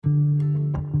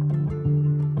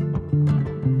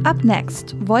Up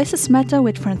next, Voices Matter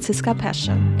with Franziska Pesce.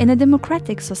 In a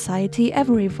democratic society,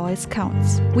 every voice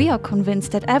counts. We are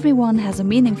convinced that everyone has a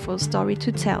meaningful story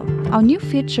to tell. Our new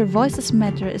feature, Voices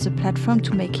Matter, is a platform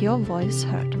to make your voice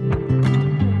heard.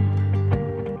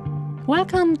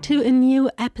 Welcome to a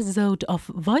new episode of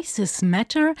Voices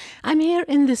Matter. I'm here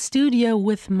in the studio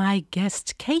with my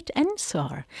guest, Kate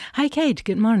Ensor. Hi, Kate.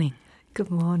 Good morning.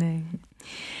 Good morning.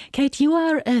 Kate, you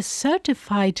are a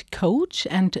certified coach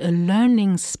and a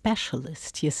learning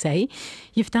specialist, you say.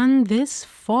 You've done this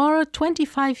for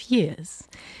 25 years.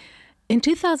 In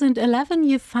 2011,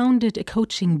 you founded a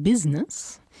coaching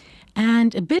business.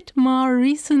 And a bit more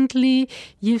recently,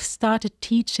 you've started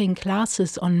teaching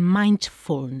classes on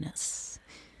mindfulness.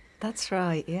 That's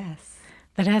right, yes.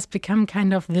 That has become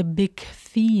kind of the big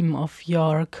theme of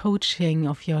your coaching,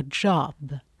 of your job.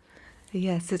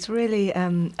 Yes, it's really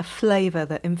a flavour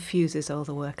that infuses all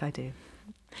the work I do.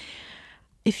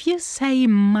 If you say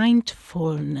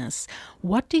mindfulness,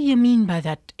 what do you mean by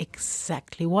that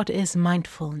exactly? What is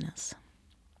mindfulness?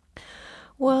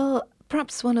 Well,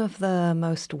 perhaps one of the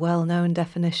most well-known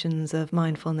definitions of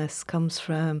mindfulness comes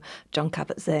from Jon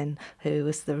Kabat-Zinn, who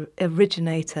was the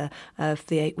originator of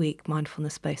the 8-week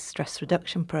mindfulness-based stress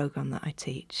reduction program that I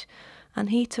teach.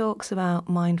 And he talks about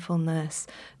mindfulness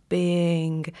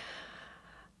being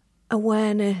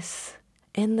awareness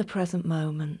in the present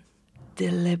moment,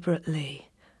 deliberately,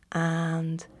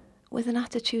 and with an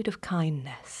attitude of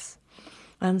kindness.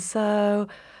 And so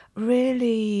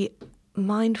really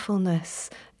mindfulness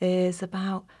is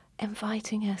about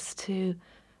inviting us to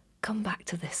come back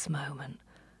to this moment,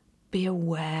 be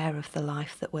aware of the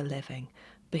life that we're living,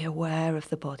 be aware of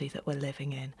the body that we're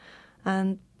living in.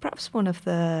 And perhaps one of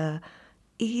the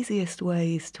easiest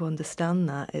ways to understand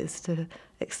that is to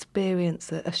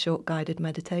experience a short guided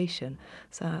meditation.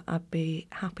 So I'd be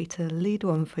happy to lead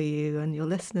one for you and your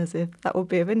listeners if that would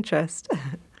be of interest.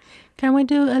 Can we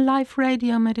do a live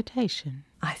radio meditation?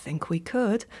 I think we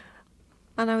could.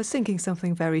 And I was thinking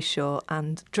something very short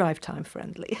and drive time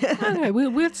friendly. Okay,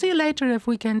 we'll see later if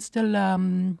we can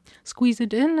still squeeze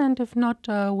it in, and if not,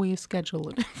 we schedule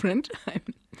a different time.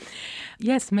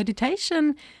 Yes,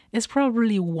 meditation is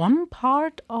probably one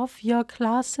part of your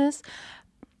classes,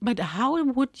 but how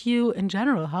would you, in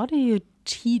general, how do you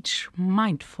teach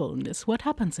mindfulness? What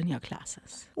happens in your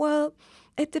classes? Well,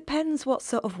 it depends what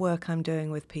sort of work I'm doing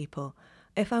with people.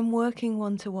 If I'm working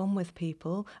one-to-one with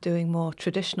people, doing more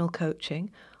traditional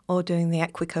coaching or doing the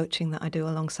equi-coaching that I do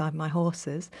alongside my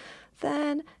horses,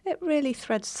 then it really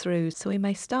threads through. So we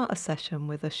may start a session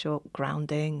with a short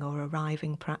grounding or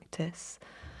arriving practice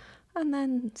and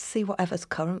then see whatever's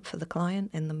current for the client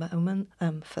in the moment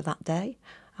for that day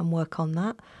and work on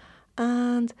that.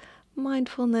 And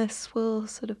mindfulness will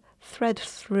sort of thread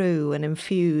through and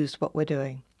infuse what we're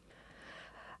doing.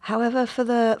 However, for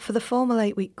the formal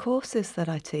 8-week courses that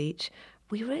I teach,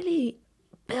 we really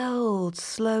build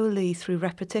slowly through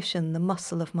repetition the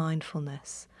muscle of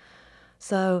mindfulness.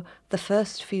 So the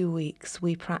first few weeks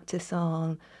we practice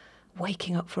on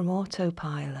waking up from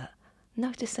autopilot,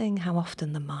 noticing how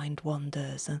often the mind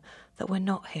wanders and that we're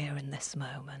not here in this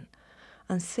moment,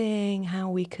 and seeing how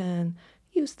we can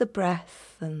use the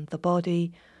breath and the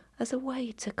body as a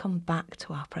way to come back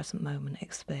to our present moment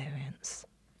experience.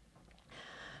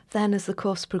 Then as the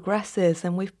course progresses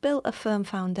and we've built a firm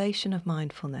foundation of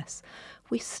mindfulness,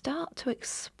 we start to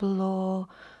explore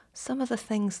some of the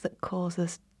things that cause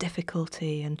us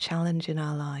difficulty and challenge in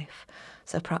our life.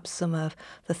 So perhaps some of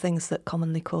the things that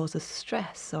commonly cause us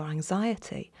stress or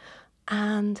anxiety.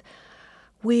 And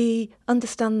we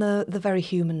understand the very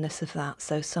humanness of that.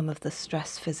 So some of the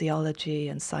stress physiology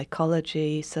and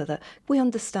psychology, so that we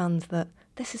understand that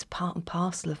this is part and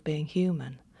parcel of being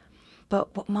human.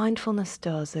 But what mindfulness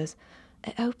does is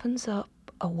it opens up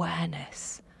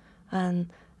awareness, and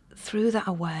through that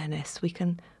awareness we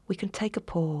can take a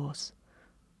pause,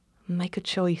 make a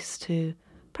choice to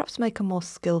perhaps make a more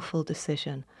skillful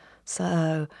decision.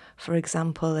 So, for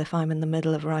example, if I'm in the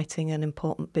middle of writing an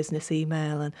important business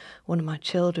email and one of my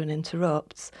children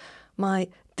interrupts, my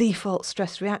default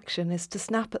stress reaction is to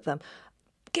snap at them.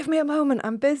 Give me a moment,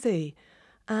 I'm busy.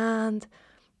 And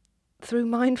through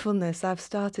mindfulness, I've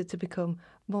started to become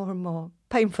more and more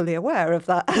painfully aware of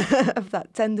that of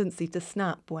that tendency to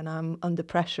snap when I'm under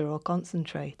pressure or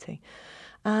concentrating.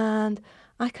 And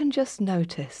I can just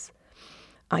notice,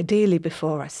 ideally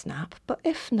before I snap, but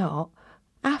if not,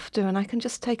 after, and I can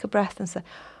just take a breath and say,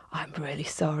 I'm really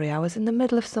sorry, I was in the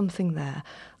middle of something there.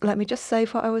 Let me just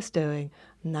save what I was doing.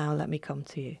 Now let me come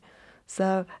to you.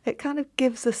 So it kind of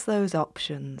gives us those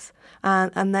options.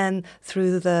 And then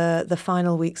through the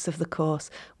final weeks of the course,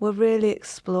 we're really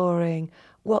exploring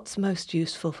what's most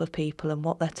useful for people and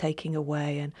what they're taking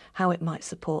away and how it might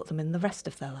support them in the rest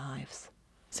of their lives.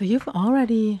 So you've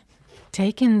already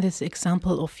taken this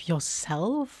example of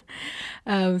yourself,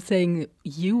 saying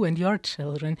you and your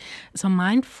children. So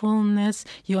mindfulness,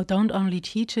 you don't only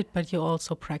teach it, but you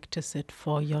also practice it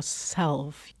for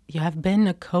yourself. You have been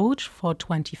a coach for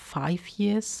 25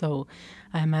 years, so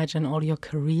I imagine all your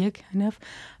career kind of.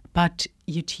 But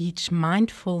you teach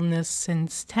mindfulness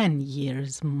since 10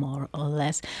 years, more or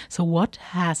less. So what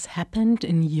has happened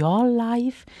in your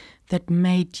life that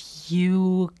made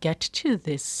you get to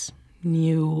this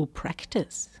new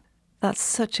practice? That's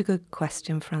such a good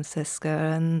question, Francisca.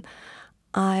 And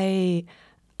I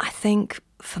think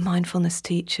for mindfulness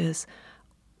teachers,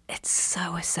 it's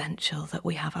so essential that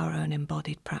we have our own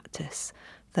embodied practice,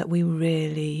 that we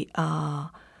really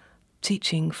are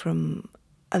teaching from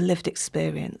a lived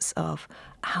experience of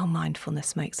how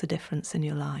mindfulness makes a difference in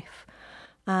your life.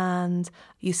 And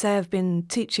you say I've been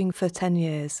teaching for 10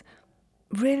 years.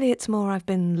 Really, it's more I've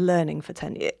been learning for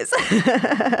 10 years.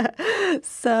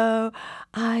 So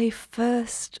I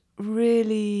first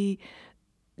really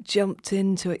jumped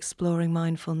into exploring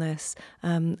mindfulness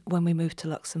when we moved to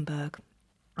Luxembourg.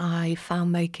 I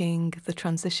found making the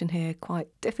transition here quite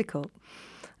difficult.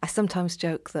 I sometimes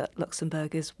joke that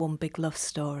Luxembourg is one big love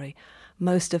story.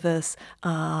 Most of us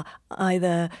are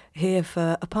either here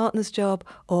for a partner's job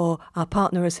or our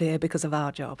partner is here because of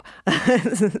our job.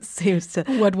 Seems to.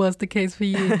 What was the case for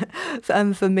you?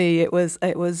 And for me, it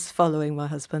was following my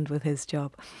husband with his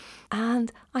job.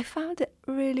 And I found it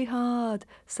really hard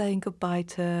saying goodbye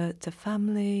to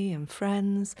family and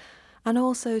friends, and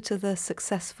also to the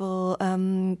successful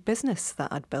business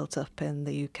that I'd built up in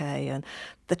the UK and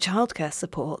the childcare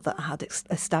support that I had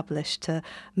established to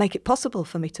make it possible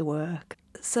for me to work.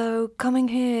 So coming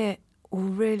here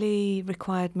really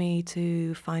required me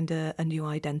to find a new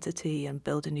identity and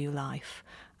build a new life.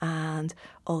 And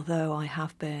although I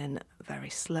have been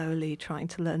very slowly trying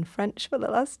to learn French for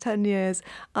the last 10 years,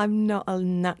 I'm not a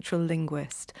natural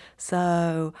linguist.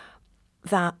 So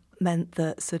that meant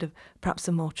that sort of perhaps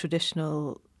a more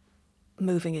traditional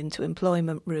moving into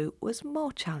employment route was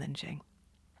more challenging.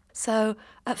 So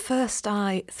at first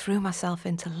I threw myself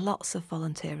into lots of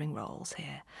volunteering roles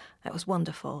here. It was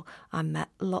wonderful. I met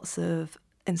lots of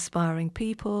inspiring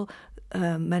people,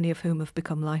 many of whom have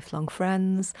become lifelong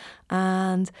friends,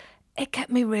 and it kept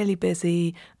me really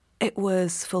busy. It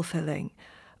was fulfilling.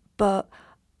 But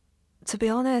to be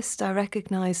honest, I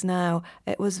recognise now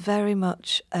it was very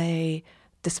much a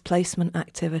displacement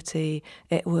activity.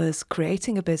 It was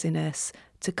creating a busyness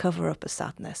to cover up a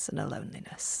sadness and a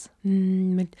loneliness.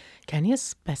 Can you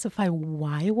specify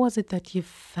why was it that you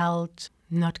felt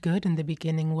not good in the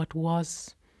beginning? What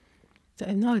was?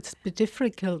 I know it's a bit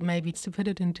difficult maybe to put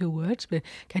it into words, but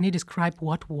can you describe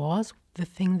what was the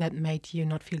thing that made you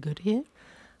not feel good here?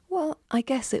 Well, I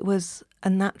guess it was a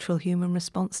natural human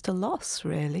response to loss,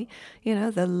 really. You know,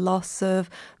 the loss of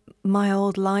my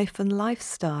old life and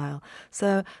lifestyle.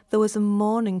 So there was a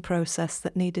mourning process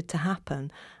that needed to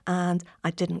happen, and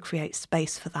I didn't create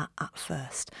space for that at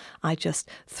first. I just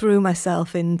threw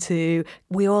myself into,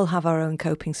 we all have our own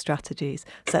coping strategies.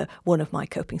 So one of my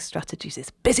coping strategies is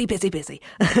busy, busy, busy.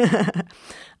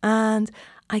 And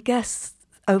I guess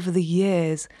over the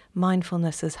years,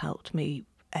 mindfulness has helped me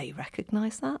A,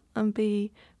 recognise that, and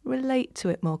B, relate to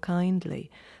it more kindly.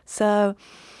 So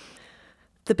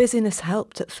the busyness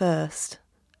helped at first,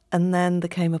 and then there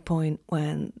came a point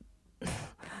when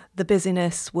the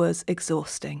busyness was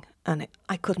exhausting and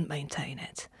I couldn't maintain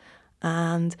it.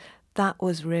 And that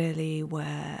was really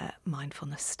where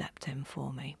mindfulness stepped in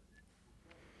for me.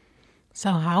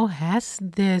 So how has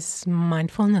this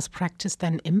mindfulness practice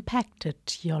then impacted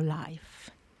your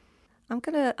life? I'm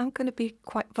gonna be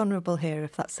quite vulnerable here,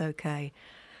 if that's okay.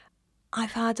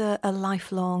 I've had a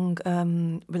lifelong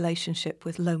relationship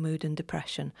with low mood and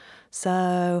depression.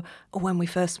 So when we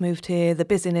first moved here, the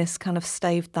busyness kind of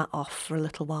staved that off for a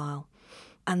little while,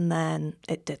 and then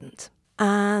it didn't.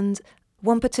 And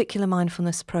one particular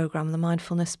mindfulness program, the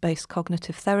mindfulness-based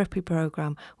cognitive therapy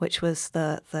program, which was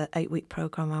the 8-week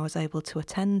program I was able to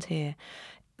attend here,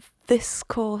 this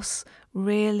course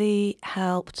really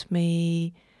helped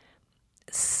me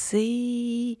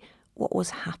see what was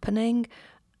happening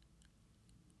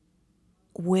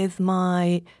with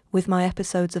my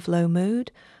episodes of low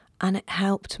mood, and it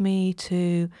helped me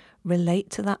to relate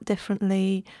to that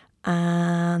differently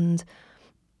and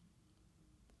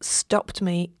stopped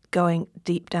me going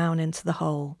deep down into the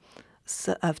hole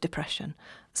of depression.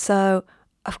 So,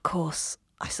 of course,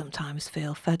 I sometimes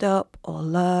feel fed up or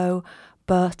low,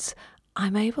 but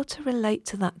I'm able to relate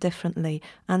to that differently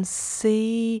and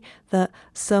see that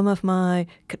some of my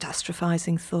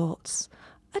catastrophizing thoughts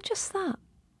are just that.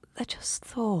 They're just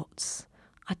thoughts.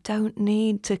 I don't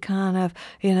need to kind of,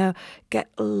 get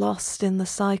lost in the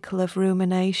cycle of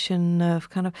rumination of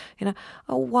kind of,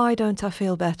 oh, why don't I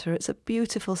feel better? It's a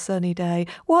beautiful sunny day.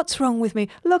 What's wrong with me?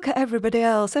 Look at everybody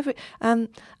else. And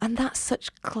that's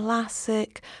such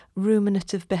classic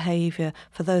ruminative behaviour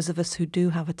for those of us who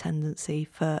do have a tendency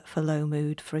for low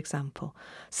mood, for example.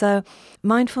 So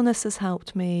mindfulness has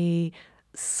helped me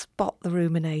spot the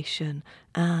rumination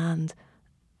and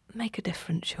make a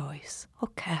different choice or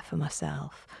care for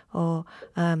myself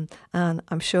and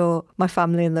I'm sure my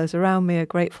family and those around me are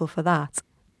grateful for that.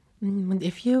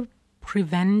 If you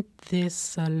prevent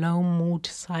this low mood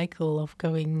cycle of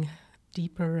going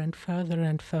deeper and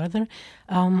further,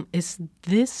 is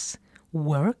this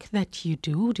work that you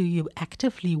do? Do you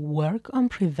actively work on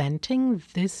preventing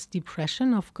this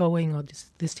depression of going, or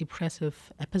this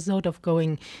depressive episode of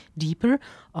going deeper?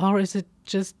 Or is it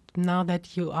just now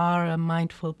that you are a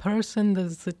mindful person,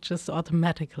 does it just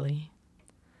automatically?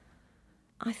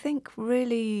 I think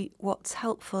really what's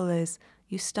helpful is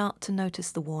you start to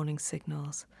notice the warning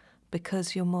signals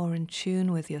because you're more in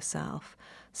tune with yourself.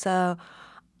 So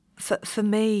for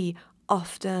me,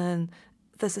 often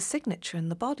there's a signature in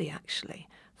the body, actually.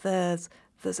 There's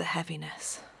a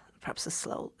heaviness, perhaps a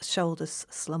shoulders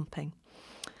slumping,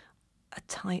 a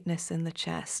tightness in the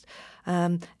chest.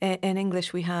 In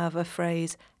English, we have a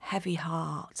phrase, heavy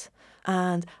heart.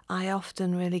 And I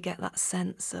often really get that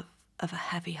sense of a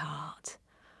heavy heart.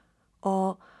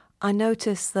 Or I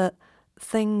notice that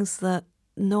things that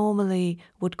normally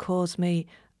would cause me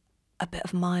a bit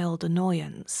of mild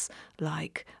annoyance,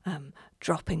 like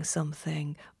dropping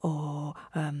something or,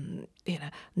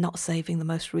 not saving the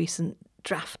most recent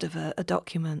draft of a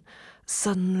document,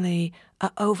 suddenly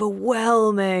are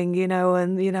overwhelming,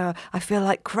 and, I feel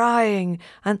like crying.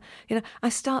 And, I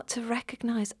start to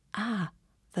recognise,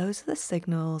 those are the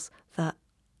signals that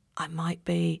I might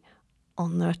be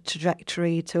on the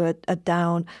trajectory to a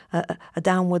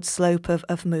downward slope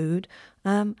of mood.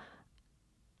 And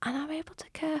I'm able to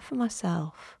care for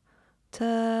myself,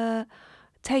 to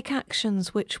take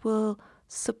actions which will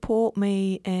support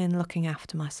me in looking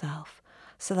after myself.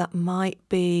 So that might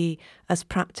be as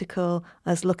practical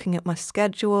as looking at my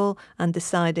schedule and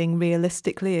deciding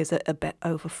realistically, is it a bit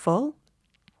overfull?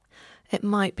 It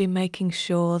might be making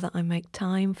sure that I make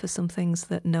time for some things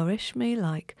that nourish me,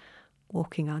 like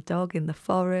walking our dog in the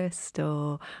forest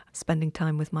or spending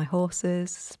time with my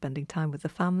horses, spending time with the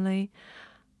family.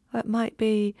 It might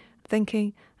be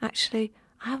thinking, actually,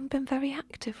 I haven't been very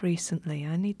active recently.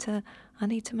 I need to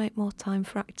make more time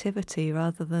for activity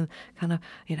rather than kind of,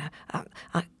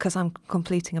 because I'm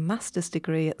completing a master's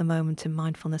degree at the moment in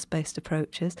mindfulness-based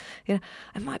approaches. It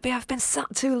might be I've been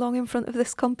sat too long in front of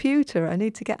this computer. I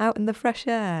need to get out in the fresh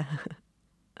air.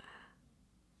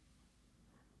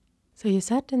 So you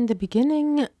said in the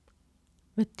beginning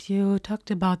that you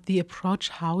talked about the approach,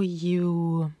 how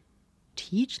you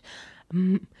teach.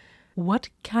 What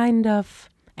kind of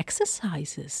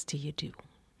exercises do you do?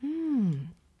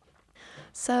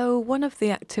 So one of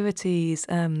the activities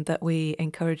that we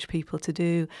encourage people to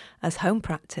do as home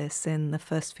practice in the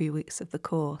first few weeks of the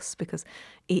course, because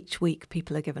each week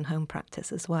people are given home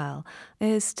practice as well,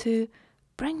 is to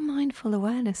bring mindful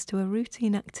awareness to a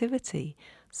routine activity.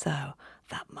 So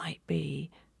that might be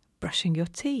brushing your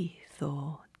teeth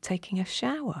or taking a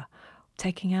shower,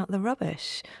 taking out the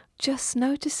rubbish, just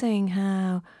noticing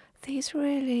how these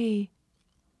really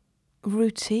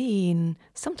routine,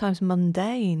 sometimes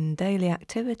mundane daily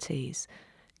activities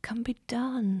can be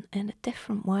done in a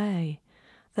different way.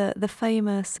 The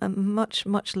famous and much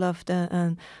loved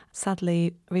and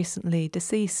sadly recently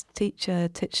deceased teacher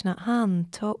Thich Nhat Hanh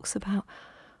talks about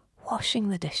washing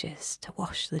the dishes, to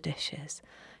wash the dishes.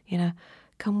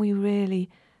 Can we really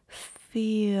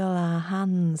feel our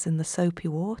hands in the soapy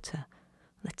water,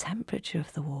 the temperature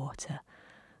of the water?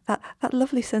 That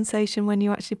lovely sensation when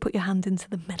you actually put your hand into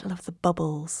the middle of the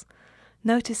bubbles,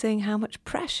 noticing how much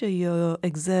pressure you're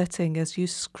exerting as you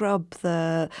scrub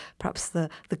perhaps the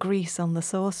grease on the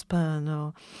saucepan,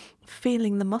 or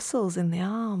feeling the muscles in the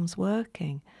arms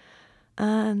working.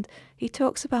 And he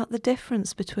talks about the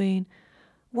difference between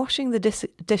washing the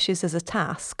dishes as a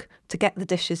task to get the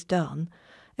dishes done,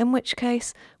 in which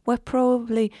case we're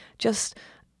probably just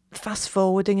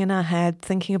fast-forwarding in our head,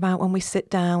 thinking about when we sit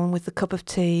down with the cup of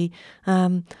tea,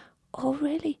 or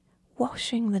really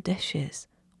washing the dishes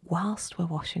whilst we're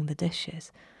washing the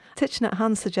dishes. Thich Nhat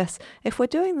Hanh suggests if we're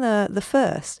doing the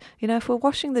first, if we're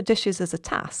washing the dishes as a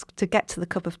task to get to the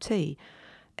cup of tea,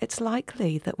 it's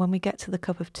likely that when we get to the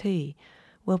cup of tea,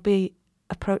 we'll be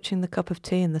approaching the cup of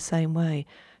tea in the same way,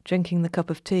 drinking the cup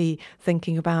of tea,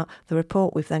 thinking about the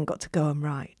report we've then got to go and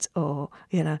write, or,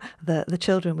 the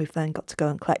children we've then got to go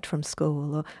and collect from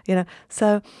school, or,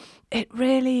 so it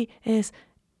really is,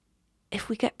 if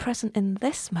we get present in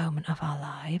this moment of our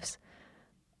lives,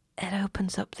 it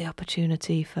opens up the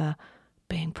opportunity for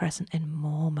being present in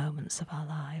more moments of our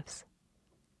lives.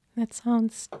 That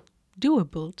sounds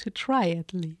doable to try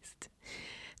at least.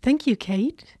 Thank you,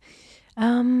 Kate.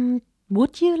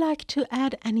 Would you like to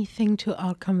add anything to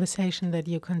our conversation that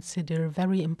you consider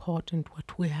very important,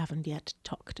 what we haven't yet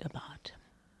talked about?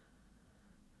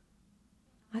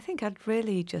 I think I'd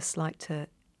really just like to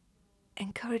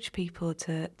encourage people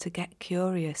to get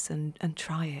curious and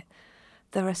try it.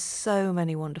 There are so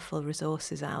many wonderful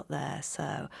resources out there.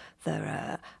 So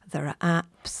there are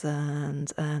apps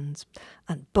and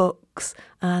books,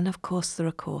 and of course there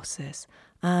are courses.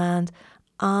 And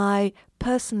I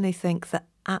personally think that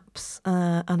apps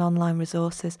and online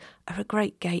resources are a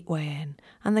great gateway in,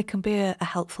 and they can be a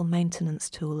helpful maintenance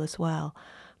tool as well.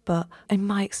 But in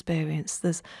my experience,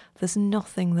 there's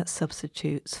nothing that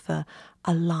substitutes for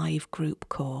a live group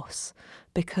course,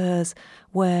 because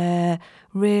we're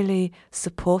really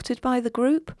supported by the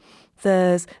group.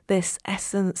 There's this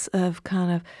essence of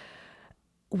kind of,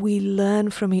 we learn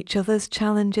from each other's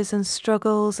challenges and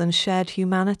struggles and shared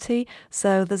humanity.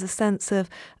 So there's a sense of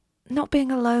not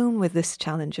being alone with this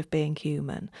challenge of being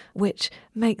human, which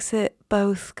makes it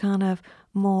both kind of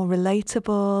more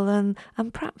relatable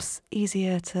and perhaps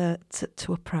easier to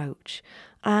approach.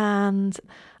 And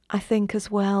I think as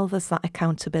well there's that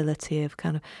accountability of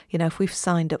kind of, if we've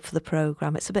signed up for the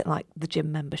programme, it's a bit like the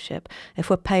gym membership. If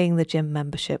we're paying the gym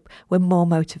membership, we're more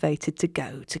motivated to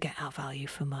go to get our value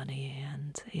for money.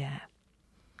 And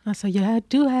So you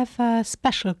do have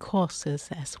special courses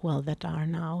as well that are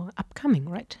now upcoming,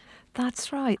 right?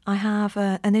 That's right. I have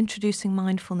an Introducing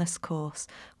Mindfulness course,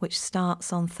 which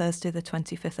starts on Thursday the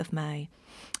 25th of May.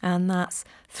 And that's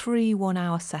 3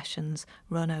 one-hour sessions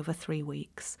run over 3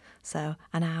 weeks, so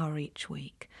an hour each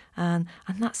week. And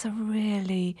that's a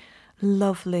really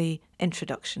lovely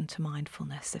introduction to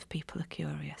mindfulness if people are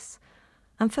curious.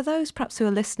 And for those perhaps who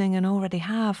are listening and already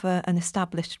have an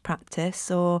established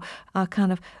practice or are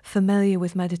kind of familiar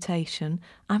with meditation,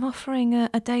 I'm offering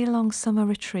a day-long summer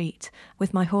retreat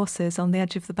with my horses on the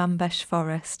edge of the Bambesh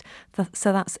forest.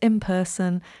 So that's in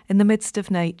person, in the midst of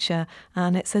nature,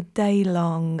 and it's a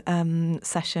day-long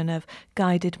session of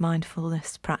guided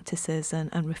mindfulness practices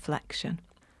and reflection.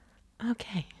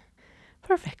 Okay,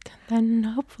 perfect. Then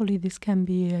hopefully this can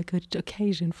be a good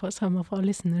occasion for some of our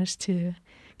listeners to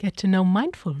get to know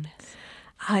mindfulness.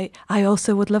 I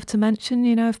also would love to mention,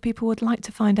 if people would like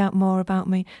to find out more about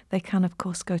me, they can, of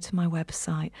course, go to my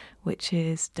website, which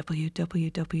is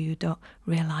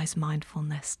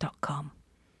www.realisemindfulness.com.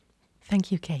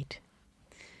 Thank you, Kate.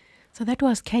 So that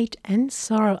was Kate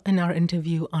Ensor in our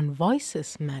interview on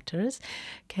Voices Matters.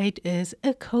 Kate is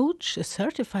a coach, a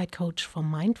certified coach for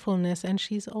mindfulness, and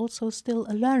she's also still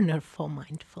a learner for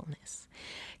mindfulness.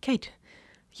 Kate,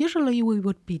 usually we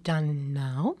would be done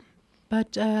now,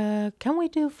 but can we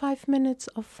do 5 minutes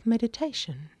of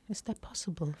meditation? Is that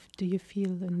possible? Do you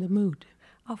feel in the mood?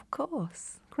 Of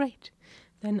course. Great.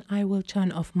 Then I will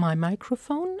turn off my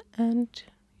microphone and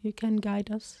you can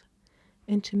guide us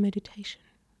into meditation.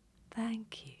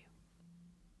 Thank you.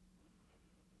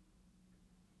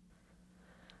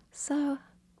 So,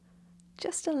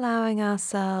 just allowing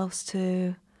ourselves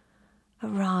to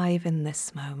arrive in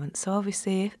this moment. So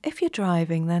obviously, if you're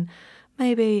driving, then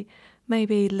maybe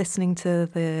listening to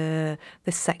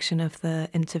this section of the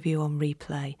interview on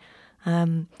replay.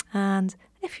 And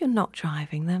if you're not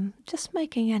driving, then just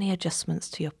making any adjustments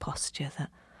to your posture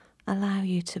that allow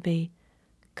you to be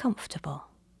comfortable,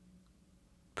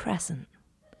 present,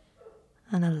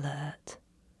 and alert.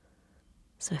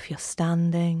 So if you're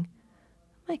standing,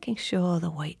 making sure the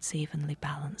weight's evenly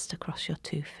balanced across your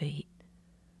 2 feet.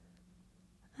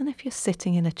 And if you're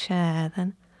sitting in a chair,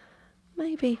 then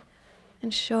maybe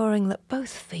ensuring that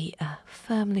both feet are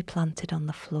firmly planted on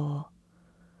the floor.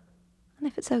 And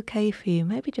if it's okay for you,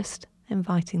 maybe just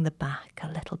inviting the back a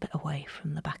little bit away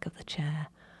from the back of the chair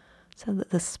so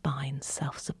that the spine's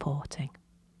self-supporting.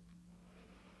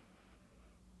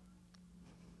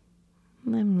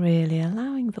 And then really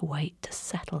allowing the weight to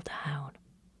settle down.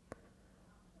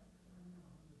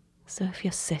 So if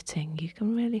you're sitting, you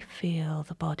can really feel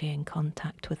the body in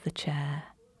contact with the chair.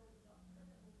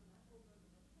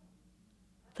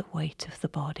 The weight of the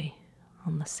body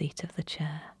on the seat of the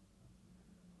chair.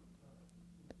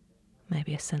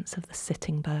 Maybe a sense of the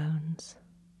sitting bones.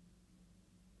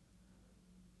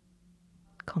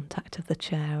 contact of the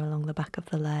chair along the back of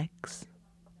the legs.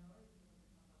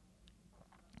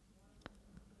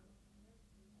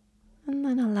 And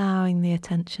then allowing the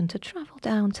attention to travel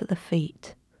down to the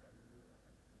feet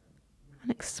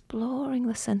and exploring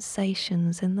the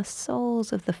sensations in the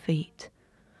soles of the feet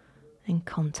in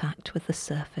contact with the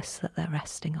surface that they're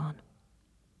resting on.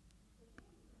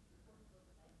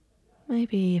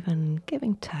 Maybe even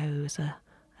giving toes a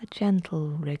gentle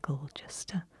wriggle just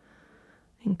to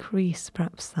increase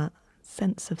perhaps that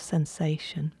sense of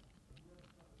sensation.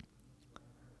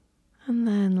 And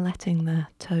then letting the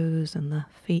toes and the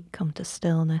feet come to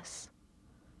stillness.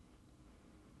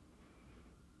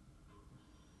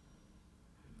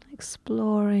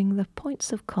 Exploring the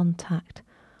points of contact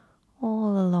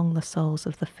all along the soles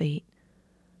of the feet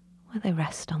where they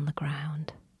rest on the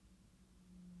ground.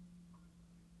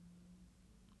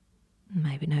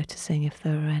 Maybe noticing if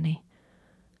there are any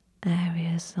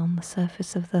areas on the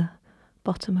surface of the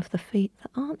bottom of the feet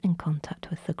that aren't in contact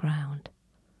with the ground.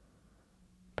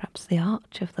 Perhaps the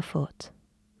arch of the foot,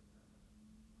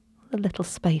 the little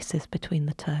spaces between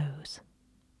the toes.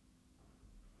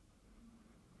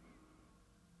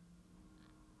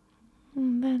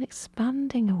 And then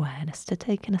expanding awareness to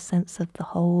take in a sense of the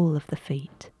whole of the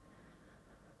feet.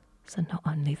 So not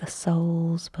only the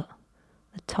soles, but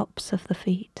the tops of the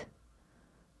feet,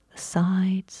 the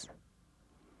sides,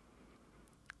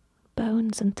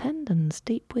 bones and tendons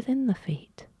deep within the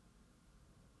feet.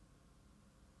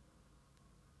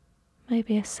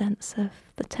 Maybe a sense of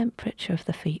the temperature of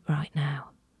the feet right now.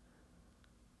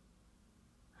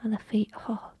 Are the feet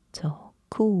hot or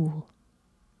cool?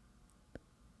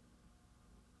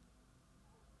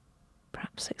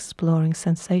 Perhaps exploring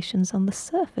sensations on the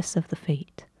surface of the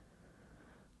feet.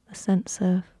 The sense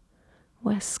of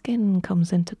where skin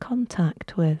comes into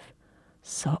contact with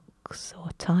socks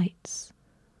or tights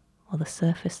or the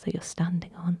surface that you're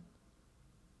standing on.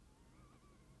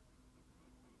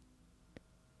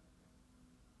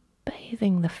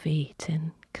 Bathing the feet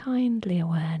in kindly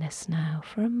awareness now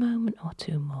for a moment or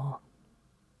two more.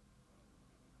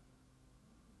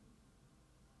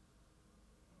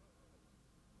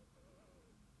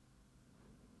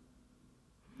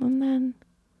 And then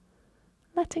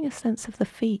letting a sense of the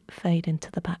feet fade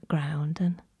into the background,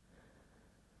 and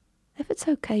if it's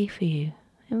okay for you,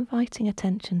 inviting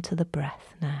attention to the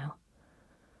breath now.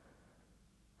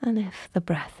 And if the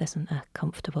breath isn't a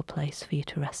comfortable place for you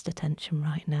to rest attention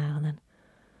right now, then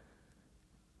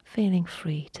feeling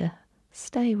free to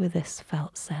stay with this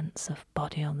felt sense of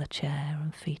body on the chair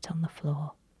and feet on the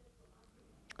floor.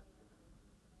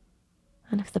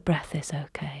 And if the breath is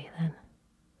okay, then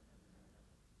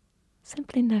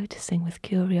simply noticing with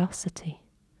curiosity,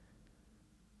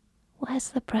 where's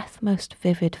the breath most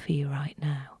vivid for you right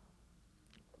now?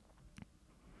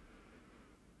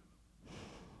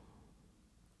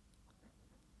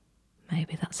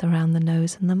 Maybe that's around the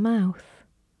nose and the mouth.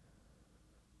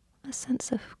 A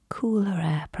sense of cooler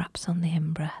air perhaps on the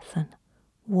in-breath and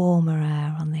warmer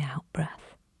air on the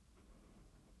out-breath.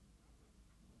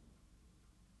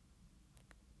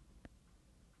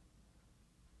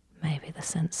 Maybe the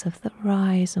sense of the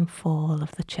rise and fall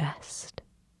of the chest.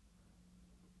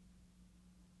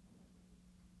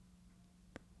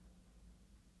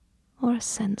 Or a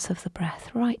sense of the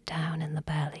breath right down in the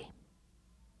belly.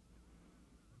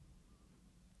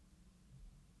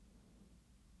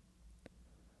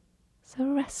 So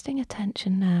resting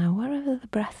attention now wherever the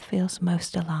breath feels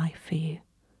most alive for you,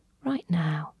 right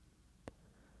now.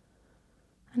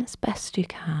 And as best you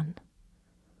can,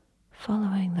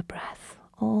 following the breath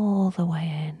all the way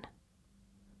in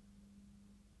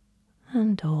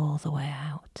and all the way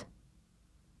out.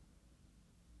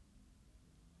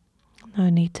 No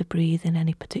need to breathe in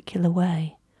any particular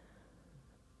way,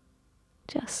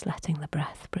 just letting the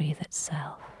breath breathe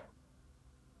itself.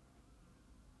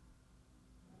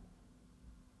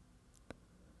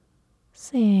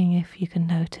 Seeing if you can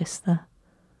notice the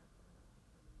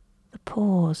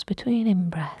pause between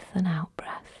in-breath and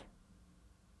out-breath.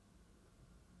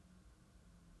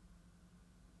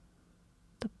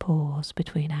 The pause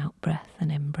between out-breath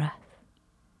and in-breath.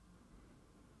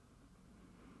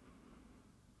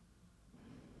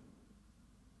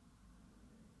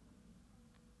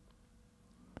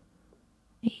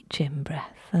 Each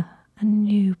in-breath a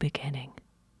new beginning.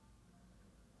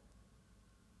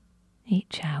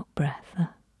 Each out-breath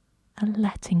a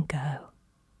letting go,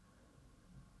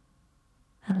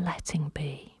 a letting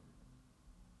be.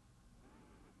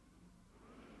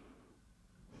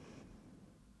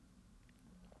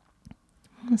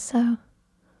 And so,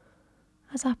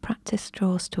 as our practice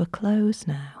draws to a close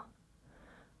now,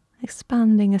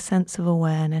 expanding a sense of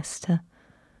awareness to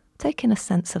taking a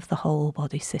sense of the whole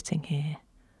body sitting here.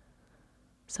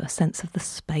 So a sense of the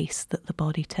space that the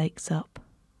body takes up.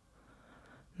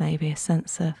 Maybe a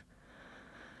sense of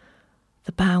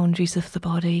the boundaries of the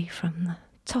body from the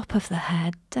top of the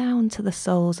head down to the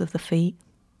soles of the feet,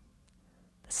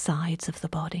 the sides of the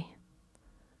body,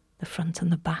 the front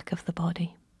and the back of the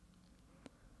body.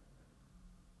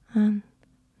 And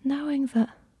knowing that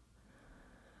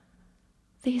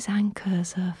these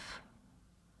anchors of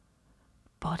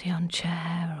body on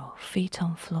chair or feet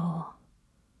on floor,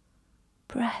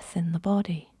 breath in the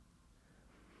body,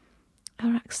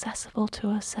 are accessible to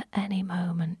us at any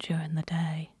moment during the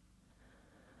day.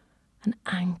 An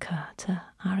anchor to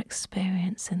our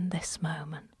experience in this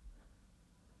moment.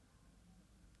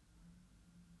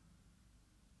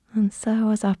 And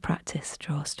so as our practice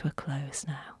draws to a close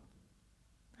now,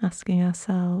 asking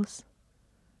ourselves,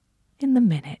 in the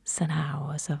minutes and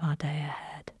hours of our day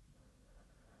ahead,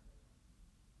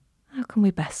 how can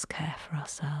we best care for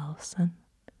ourselves, and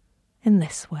in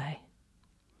this way,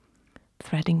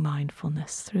 threading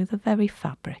mindfulness through the very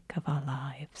fabric of our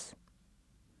lives.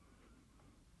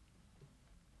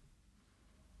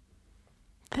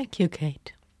 Thank you,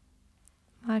 Kate.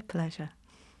 My pleasure.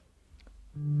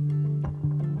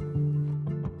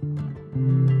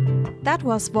 That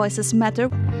was Voices Matter.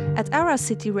 At Era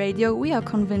City Radio, we are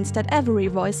convinced that every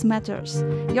voice matters.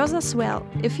 Yours as well.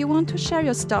 If you want to share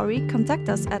your story, contact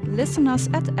us at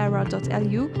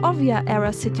listeners@era.lu or via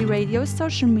Era City Radio's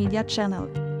social media channel.